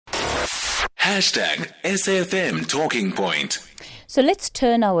#SAFM Talking Point. So let's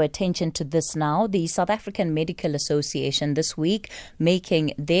turn our attention to this now. The South African Medical Association this week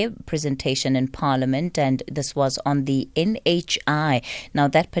making their presentation in Parliament, and this was on the NHI. Now,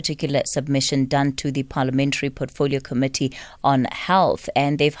 that particular submission done to the Parliamentary Portfolio Committee on Health,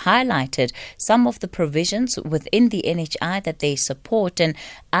 and they've highlighted some of the provisions within the NHI that they support and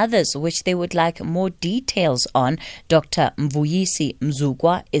others which they would like more details on. Dr. Mvuyisi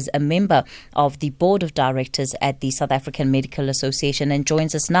Mzukwa is a member of the Board of Directors at the South African Medical Association and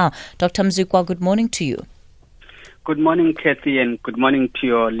joins us now. Dr. Mzukwa, good morning to you. Good morning, Kathy, and good morning to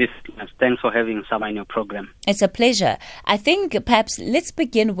your listeners. Thanks for having Sama in your program. It's a pleasure. I think perhaps let's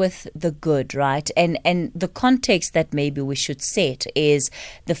begin with the good, right? And the context that maybe we should set is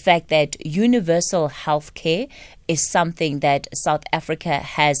the fact that universal health care is something that South Africa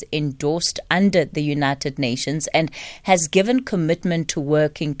has endorsed under the United Nations and has given commitment to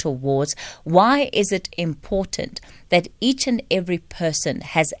working towards. Why is it important that each and every person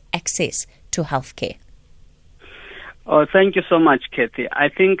has access to health care? Oh, thank you so much, Kathy. I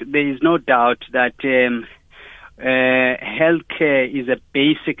think there is no doubt that healthcare is a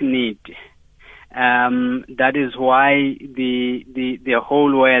basic need. That is why the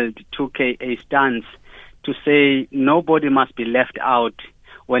whole world took a stance to say nobody must be left out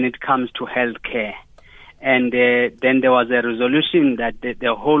when it comes to healthcare. And then there was a resolution that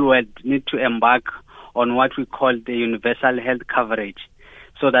the whole world need to embark on what we call the universal health coverage,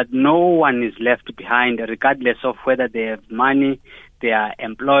 so that no one is left behind, regardless of whether they have money, they are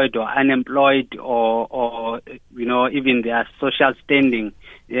employed or unemployed, or even their social standing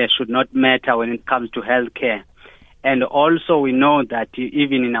should not matter when it comes to healthcare. And also we know that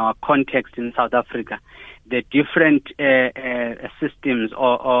even in our context in South Africa, the different systems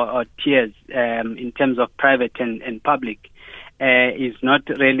or tiers in terms of private and public is not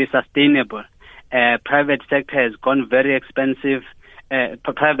really sustainable. Private sector has gone very expensive.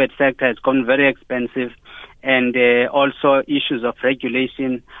 And also issues of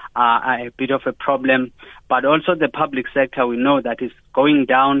regulation are a bit of a problem. But also the public sector, we know that is going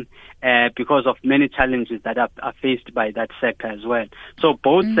down because of many challenges that are faced by that sector as well. So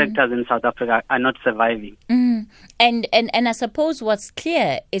both sectors in South Africa are not surviving. And I suppose what's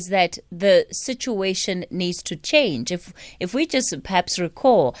clear is that the situation needs to change. If we just perhaps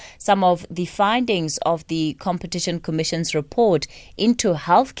recall some of the findings of the Competition Commission's report into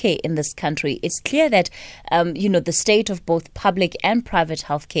healthcare in this country, it's clear that the state of both public and private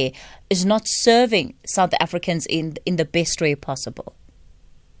healthcare is not serving South Africans in the best way possible.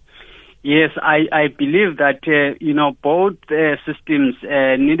 Yes, I believe that both systems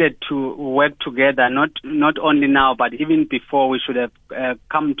needed to work together. Not only now, but even before, we should have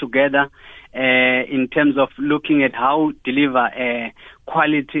come together in terms of looking at how deliver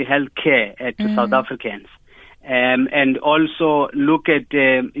quality health care to South Africans, and also look at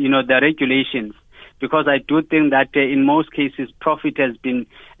the regulations. Because I do think that in most cases, profit has been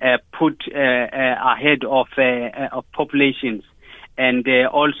put ahead of populations. And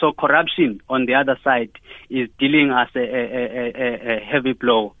also corruption on the other side is dealing as a heavy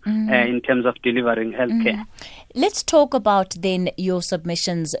blow in terms of delivering healthcare. Let's talk about then your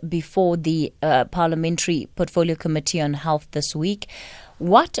submissions before the Parliamentary Portfolio Committee on Health this week.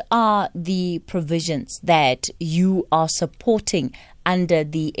 What are the provisions that you are supporting under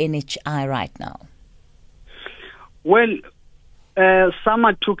the NHI right now? Well,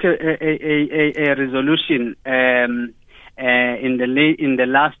 SAMA took a resolution in the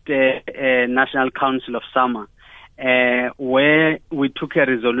last National Council of SAMA, where we took a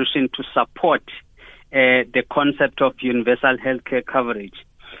resolution to support the concept of universal healthcare coverage.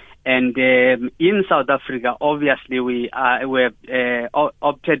 And in South Africa, obviously, we have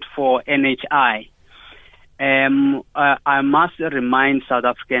opted for NHI. I must remind South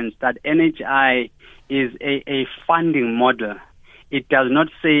Africans that NHI is a funding model. It does not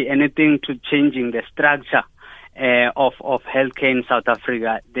say anything to changing the structure of healthcare in South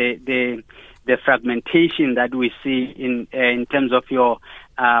Africa. The fragmentation that we see in terms of your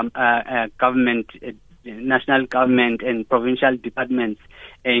government, national government and provincial departments,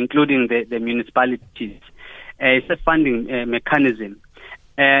 including the municipalities, is a funding mechanism.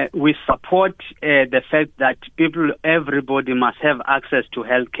 We support the fact that everybody must have access to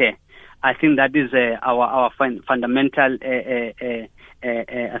healthcare. I think that is our fundamental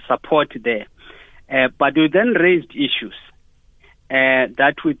support there. But we then raised issues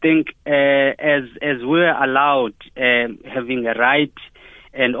that we think, as we're allowed having a right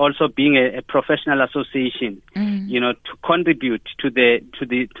and also being a professional association, to contribute to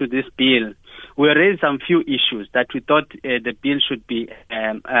this bill, we raised some few issues that we thought the bill should be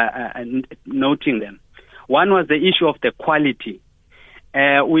noting them. One was the issue of the quality.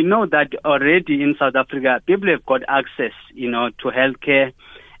 We know that already in South Africa, people have got access, to healthcare.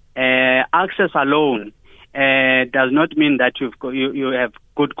 Access alone does not mean that you have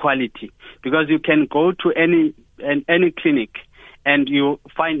good quality, because you can go to any clinic and you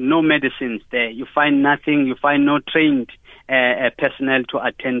find no medicines there. You find nothing. You find no trained personnel to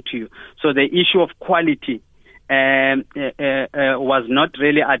attend to you. So the issue of quality was not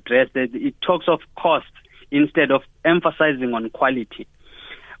really addressed. It talks of cost instead of emphasizing on quality.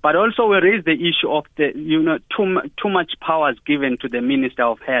 But also we raised the issue of the too much powers given to the Minister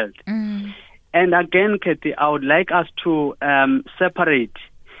of Health. And again, Kathy, I would like us to separate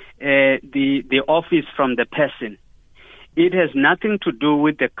the office from the person. It has nothing to do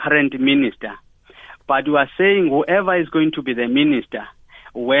with the current minister, but we are saying whoever is going to be the minister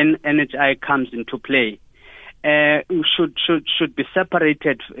when NHI comes into play should be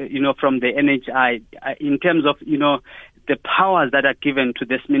separated, from the NHI in terms of, the powers that are given to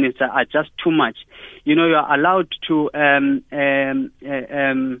this minister are just too much. You are allowed to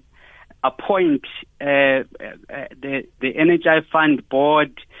appoint the NHI fund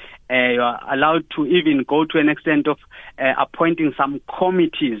board. You are allowed to even go to an extent of appointing some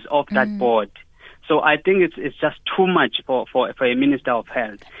committees of that board. So I think it's just too much for a Minister of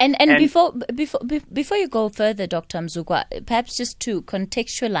Health. And before you go further, Dr. Mzukwa, perhaps just to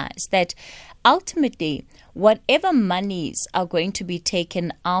contextualize that ultimately, whatever monies are going to be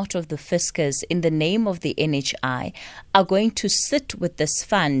taken out of the fiscus in the name of the NHI are going to sit with this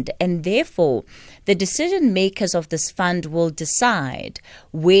fund, and therefore the decision makers of this fund will decide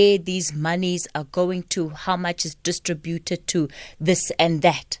where these monies are going to, how much is distributed to this and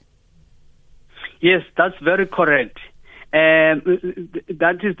that. Yes, that's very correct.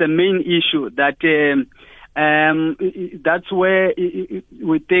 That is the main issue. That's where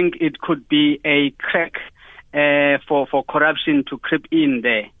we think it could be a crack for corruption to creep in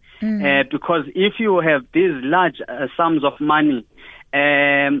there. Because if you have these large sums of money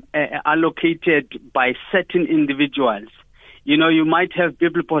allocated by certain individuals, you might have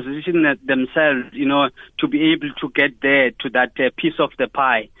people position themselves, to be able to get there to that piece of the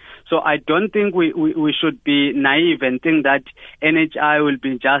pie. So I don't think we should be naive and think that NHI will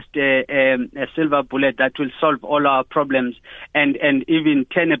be just a silver bullet that will solve all our problems and even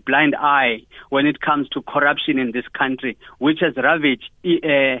turn a blind eye when it comes to corruption in this country, which has ravaged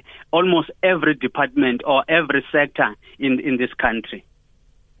almost every department or every sector in this country.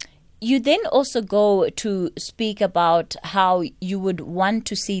 You then also go to speak about how you would want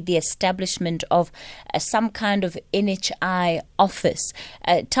to see the establishment of some kind of NHI office.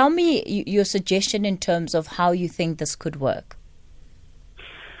 Tell me your suggestion in terms of how you think this could work.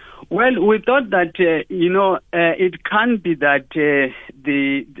 Well, we thought that, it can't be that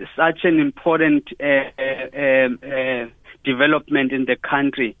such an important development in the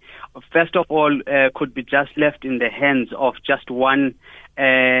country, first of all, could be just left in the hands of just one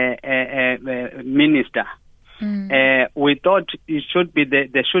minister. We thought there should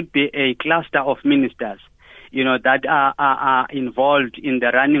be a cluster of ministers, that are involved in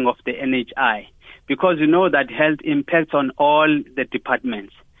the running of the NHI, because that health impacts on all the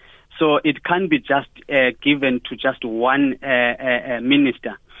departments. So it can't be just given to just one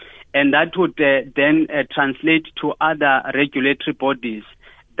minister, and that would then translate to other regulatory bodies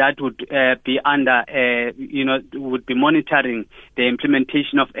that would be under, would be monitoring the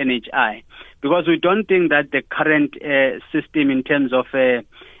implementation of NHI, because we don't think that the current system, in terms of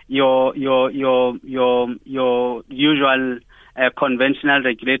your usual conventional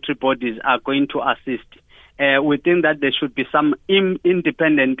regulatory bodies, are going to assist. We think that there should be some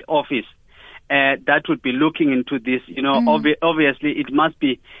independent office that would be looking into this. Obviously, it must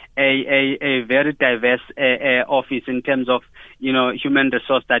be a very diverse office in terms of human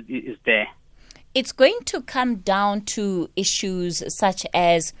resource that is there. It's going to come down to issues such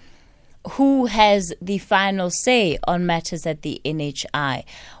as who has the final say on matters at the NHI?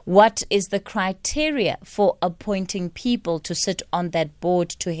 What is the criteria for appointing people to sit on that board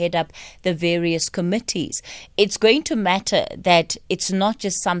to head up the various committees? It's going to matter that it's not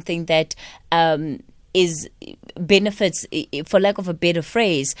just something that is benefits, for lack of a better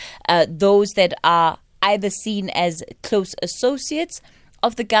phrase, those that are either seen as close associates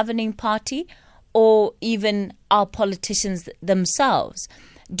of the governing party or even our politicians themselves.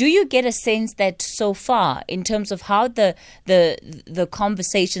 Do you get a sense that so far, in terms of how the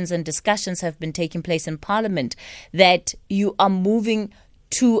conversations and discussions have been taking place in Parliament, that you are moving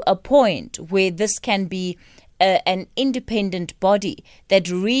to a point where this can be an independent body that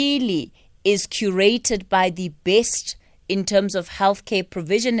really is curated by the best in terms of healthcare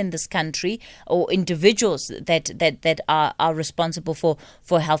provision in this country, or individuals that are responsible for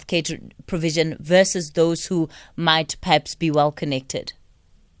healthcare provision versus those who might perhaps be well connected?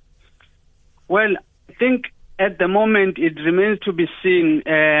 Well, I think at the moment it remains to be seen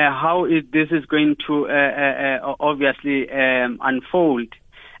how this is going to obviously unfold.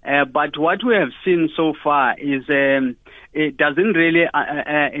 But what we have seen so far is it doesn't really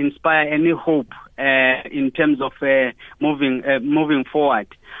inspire any hope in terms of moving forward.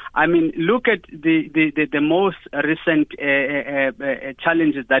 I mean, look at the most recent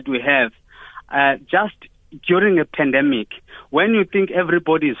challenges that we have. Just during a pandemic, when you think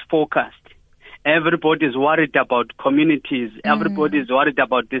everybody is focused, everybody is worried about communities, everybody is worried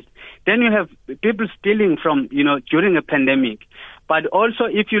about this, then you have people stealing from, during a pandemic. But also,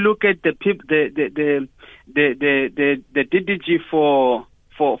 if you look at the DDG for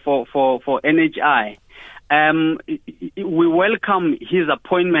NHI, we welcome his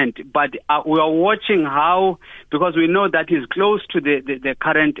appointment, but we are watching how, because we know that he's close to the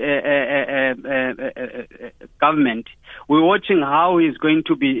current government. We're watching how he's going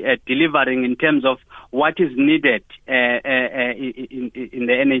to be delivering in terms of what is needed in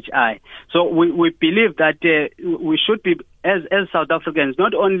the NHI. So we believe that we should be, as South Africans,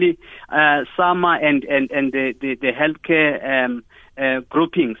 not only SAMA and the healthcare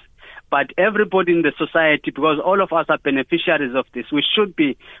groupings, but everybody in the society, because all of us are beneficiaries of this. We should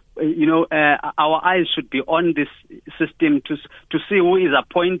be, our eyes should be on this system to see who is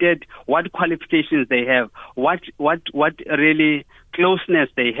appointed, what qualifications they have, what really closeness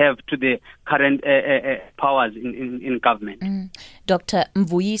they have to the current powers in government. Dr.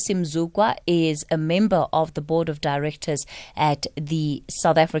 Mvuyisi Mzukwa is a member of the board of directors at the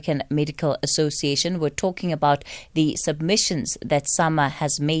South African Medical Association. We're talking about the submissions that SAMA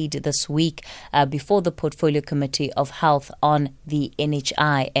has made this week before the Portfolio Committee of Health on the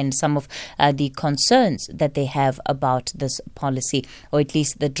NHI and some of the concerns that they have about this policy, or at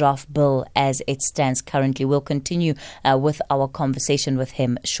least the draft bill as it stands currently. We'll continue with our conversation with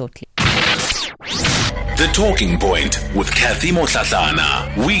him shortly. The Talking Point with Kathy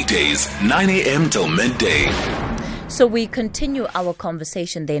Motlatlana. Weekdays, 9 a.m. till midday. So we continue our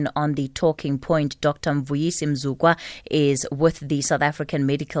conversation then on the Talking Point. Dr. Mvuyisi Mzukwa is with the South African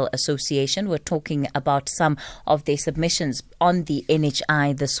Medical Association. We're talking about some of their submissions on the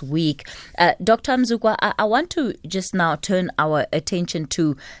NHI this week. Dr. Mzukwa, I want to just now turn our attention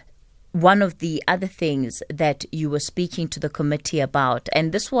to one of the other things that you were speaking to the committee about,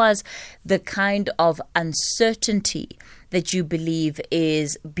 and this was the kind of uncertainty that you believe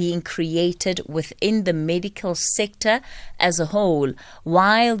is being created within the medical sector as a whole,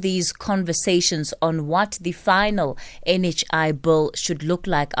 while these conversations on what the final NHI bill should look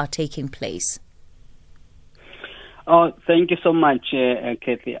like are taking place. Oh, thank you so much,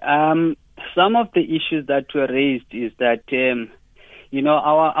 Kathy. Some of the issues that were raised is that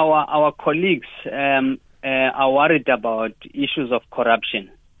our colleagues are worried about issues of corruption.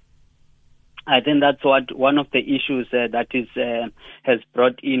 I think that's what one of the issues that is has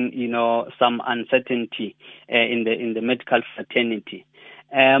brought in some uncertainty in the medical fraternity.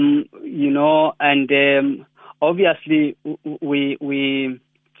 Obviously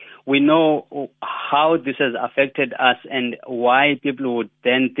we know how this has affected us and why people would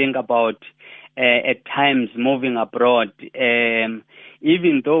then think about at times moving abroad,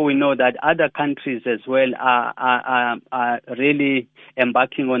 even though we know that other countries as well are really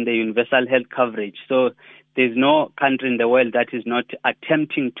embarking on the universal health coverage. So there's no country in the world that is not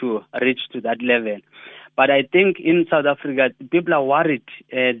attempting to reach to that level. But I think in South Africa, people are worried.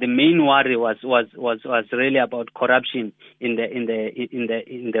 The main worry was really about corruption in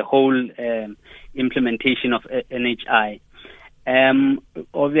the whole implementation of NHI.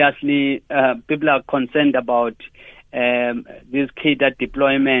 Obviously, people are concerned about this cadre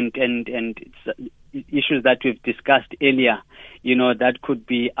deployment and issues that we've discussed earlier, that could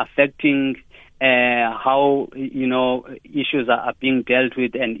be affecting how, issues are being dealt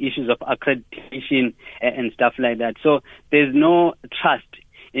with and issues of accreditation and stuff like that. So there's no trust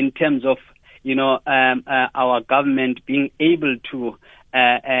in terms of, our government being able to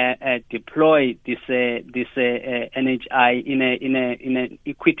deploy this NHI in an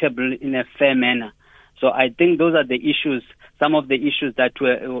equitable, in a fair manner. So I think those are the issues, some of the issues that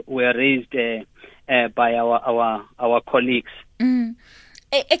were raised by our colleagues.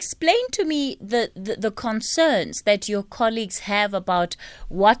 Explain to me the concerns that your colleagues have about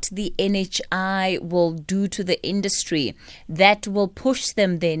what the NHI will do to the industry that will push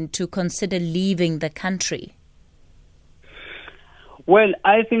them then to consider leaving the country. Well,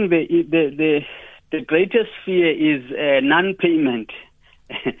 I think the greatest fear is non-payment.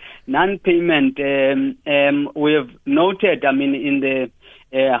 Non-payment. We have noted, in the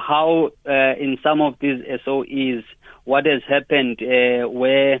how in some of these SOEs, what has happened,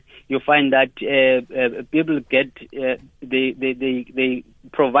 where you find that people get they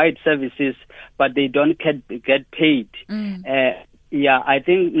provide services, but they don't get paid. I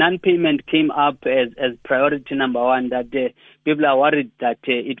think non-payment came up as priority number one, that people are worried that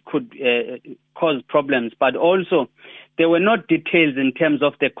it could cause problems, but also there were not details in terms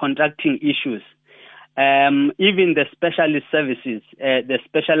of the contracting issues. Even the specialist services, the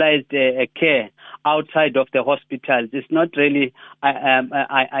specialized care outside of the hospitals is not really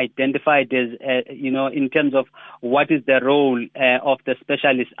identified as, in terms of what is the role of the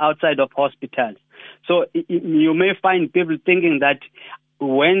specialists outside of hospitals. So you may find people thinking that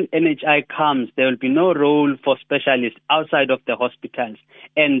when NHI comes, there will be no role for specialists outside of the hospitals,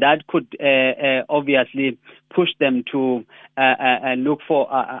 and that could obviously push them to look for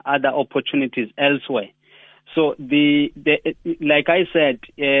other opportunities elsewhere. So like I said,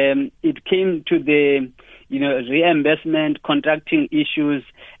 it came to the reimbursement, contracting issues,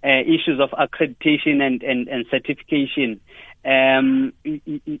 issues of accreditation and certification. Those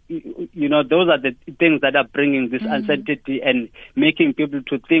are the things that are bringing this uncertainty and making people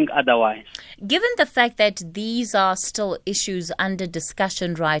to think otherwise. Given the fact that these are still issues under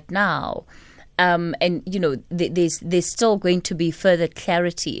discussion right now, there's still going to be further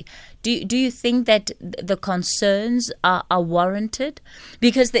clarity. Do you think that the concerns are warranted?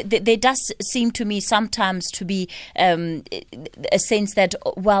 Because there does seem to me sometimes to be a sense that,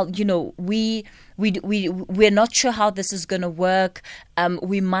 we're not sure how this is going to work.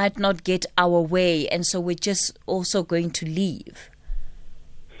 We might not get our way, and so we're just also going to leave.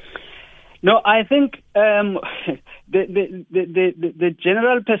 No, I think the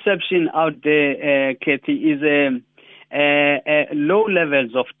general perception out there, Kathy, is low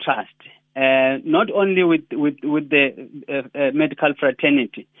levels of trust. Not only with the medical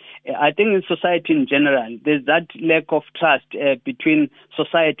fraternity. I think in society in general, there's that lack of trust between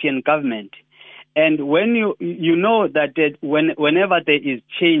society and government. And when you know that whenever there is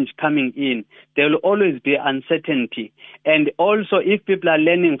change coming in, there will always be uncertainty. And also, if people are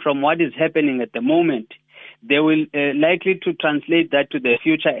learning from what is happening at the moment, they will likely to translate that to the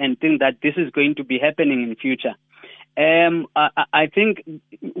future and think that this is going to be happening in future. I think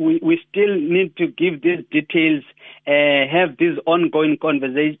we still need to give these details, have these ongoing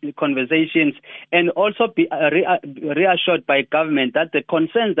conversations, and also be reassured by government that the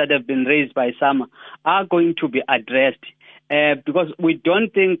concerns that have been raised by some are going to be addressed. Because we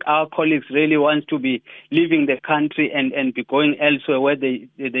don't think our colleagues really want to be leaving the country and be going elsewhere where they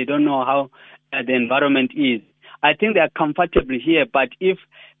don't know how the environment is. I think they are comfortable here, but if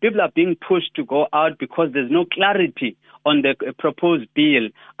people are being pushed to go out because there's no clarity on the proposed bill,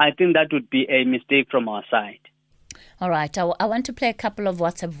 I think that would be a mistake from our side. All right. I want to play a couple of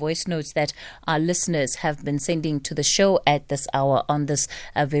WhatsApp voice notes that our listeners have been sending to the show at this hour on this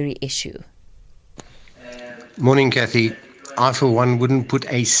very issue. Morning, Kathy. I, for one, wouldn't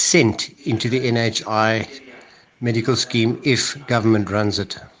put a cent into the NHI medical scheme if government runs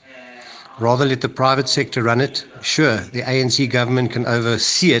it. Rather let the private sector run it. Sure, the ANC government can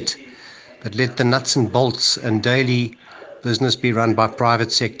oversee it, but let the nuts and bolts and daily business be run by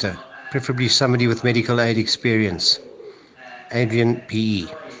private sector, preferably somebody with medical aid experience. Adrian, PE.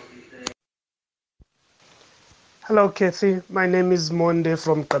 Hello, Kathy. My name is Monde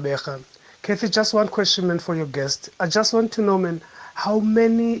from Kabeja. Kathy, just one question, for your guest. I just want to know, how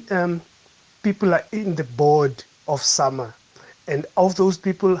many people are in the board of SAMA? And of those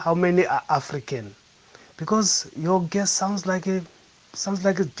people, how many are African? Because your guest sounds like a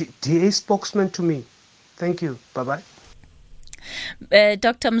DA spokesman to me. Thank you. Bye-bye.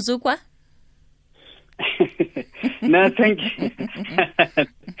 Dr. Mzukwa? No, thank you.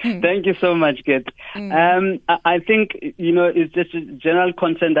 Thank you so much, Kate. I think, it's just a general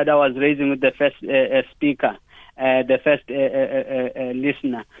concern that I was raising with the first speaker. The first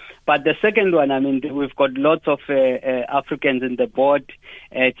listener. But the second one, we've got lots of Africans in the board.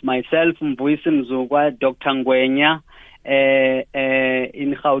 It's myself, Mvuyisi Mzukwa, Dr. Ngwenya,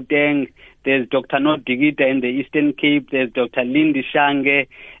 in Gauteng. There's Dr. Nodigita in the Eastern Cape. There's Dr. Lindy Shange.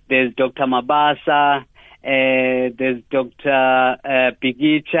 There's Dr. Mabasa. There's Dr.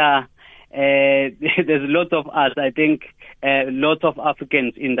 Bigicha. There's lots of us. I think lots of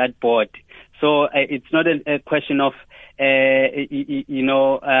Africans in that board. So it's not a question of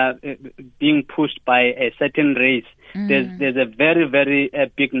being pushed by a certain race. There's a very, very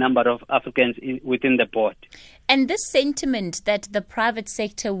big number of Africans within the board. And this sentiment that the private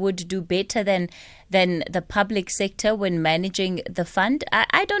sector would do better than the public sector when managing the fund,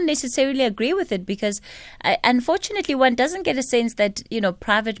 I don't necessarily agree with it, because unfortunately one doesn't get a sense that,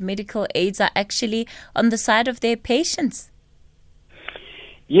 private medical aids are actually on the side of their patients.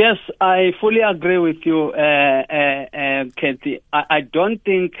 Yes, I fully agree with you, Kathy. I don't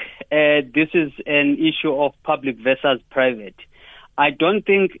think this is an issue of public versus private. I don't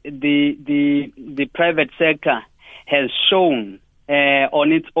think the private sector has shown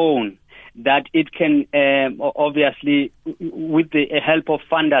on its own that it can, obviously, with the help of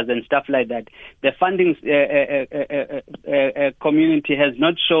funders and stuff like that, the funding community has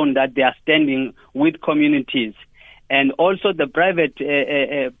not shown that they are standing with communities. And also the private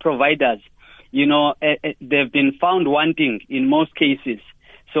providers, they've been found wanting in most cases.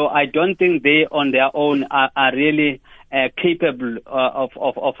 So I don't think they on their own are really capable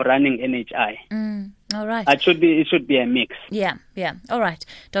of running NHI. All right. It should be a mix. Yeah. All right.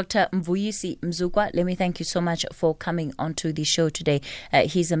 Dr. Mvuyisi Mzukwa, let me thank you so much for coming onto the show today.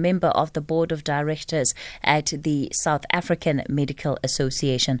 He's a member of the Board of Directors at the South African Medical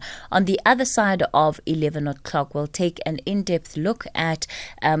Association. On the other side of 11 o'clock, we'll take an in-depth look at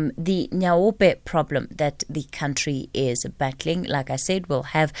the Nyaope problem that the country is battling. Like I said, we'll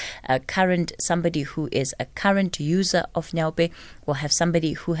have somebody who is a current user of Nyaope. We'll have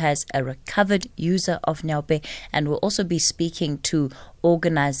somebody who has a recovered user of Nyaope, and we'll also be speaking to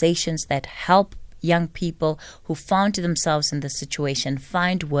organizations that help young people who found themselves in this situation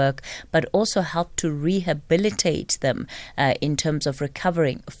find work, but also help to rehabilitate them in terms of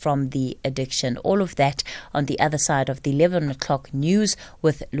recovering from the addiction. All of that on the other side of the 11 o'clock news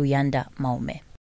with Luyanda Maume.